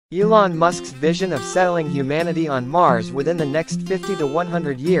Elon Musk's vision of settling humanity on Mars within the next 50 to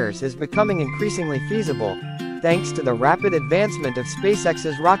 100 years is becoming increasingly feasible, thanks to the rapid advancement of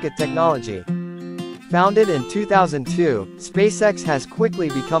SpaceX's rocket technology. Founded in 2002, SpaceX has quickly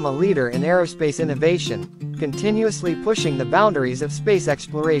become a leader in aerospace innovation, continuously pushing the boundaries of space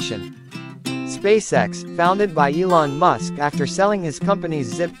exploration. SpaceX, founded by Elon Musk after selling his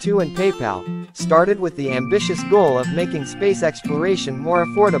companies Zip2 and PayPal, started with the ambitious goal of making space exploration more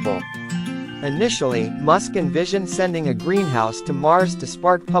affordable. Initially, Musk envisioned sending a greenhouse to Mars to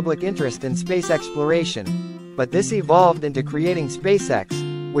spark public interest in space exploration, but this evolved into creating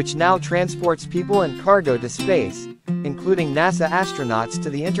SpaceX, which now transports people and cargo to space, including NASA astronauts to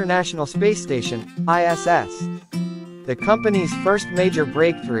the International Space Station, ISS. The company's first major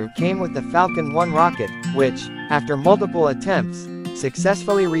breakthrough came with the Falcon 1 rocket, which, after multiple attempts,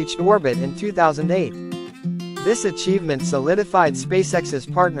 successfully reached orbit in 2008. This achievement solidified SpaceX's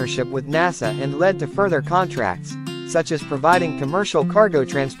partnership with NASA and led to further contracts, such as providing commercial cargo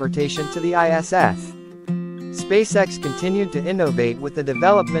transportation to the ISS. SpaceX continued to innovate with the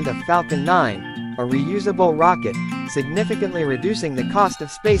development of Falcon 9, a reusable rocket, significantly reducing the cost of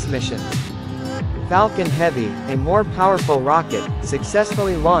space missions. Falcon Heavy, a more powerful rocket,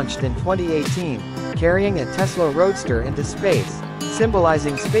 successfully launched in 2018, carrying a Tesla Roadster into space,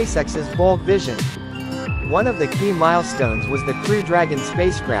 symbolizing SpaceX's bold vision. One of the key milestones was the Crew Dragon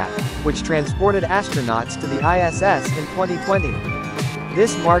spacecraft, which transported astronauts to the ISS in 2020.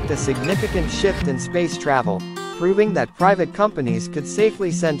 This marked a significant shift in space travel, proving that private companies could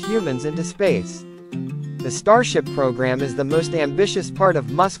safely send humans into space. The Starship program is the most ambitious part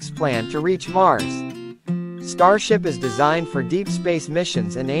of Musk's plan to reach Mars. Starship is designed for deep space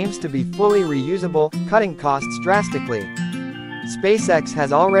missions and aims to be fully reusable, cutting costs drastically. SpaceX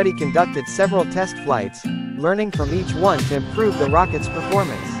has already conducted several test flights, learning from each one to improve the rocket's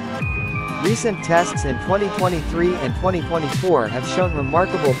performance. Recent tests in 2023 and 2024 have shown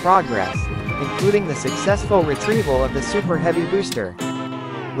remarkable progress, including the successful retrieval of the Super Heavy booster.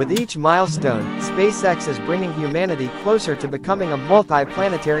 With each milestone, SpaceX is bringing humanity closer to becoming a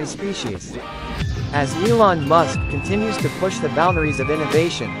multi-planetary species. As Elon Musk continues to push the boundaries of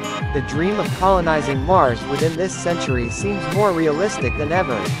innovation, the dream of colonizing Mars within this century seems more realistic than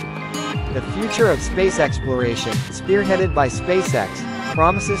ever. The future of space exploration, spearheaded by SpaceX,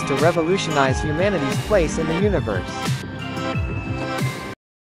 promises to revolutionize humanity's place in the universe.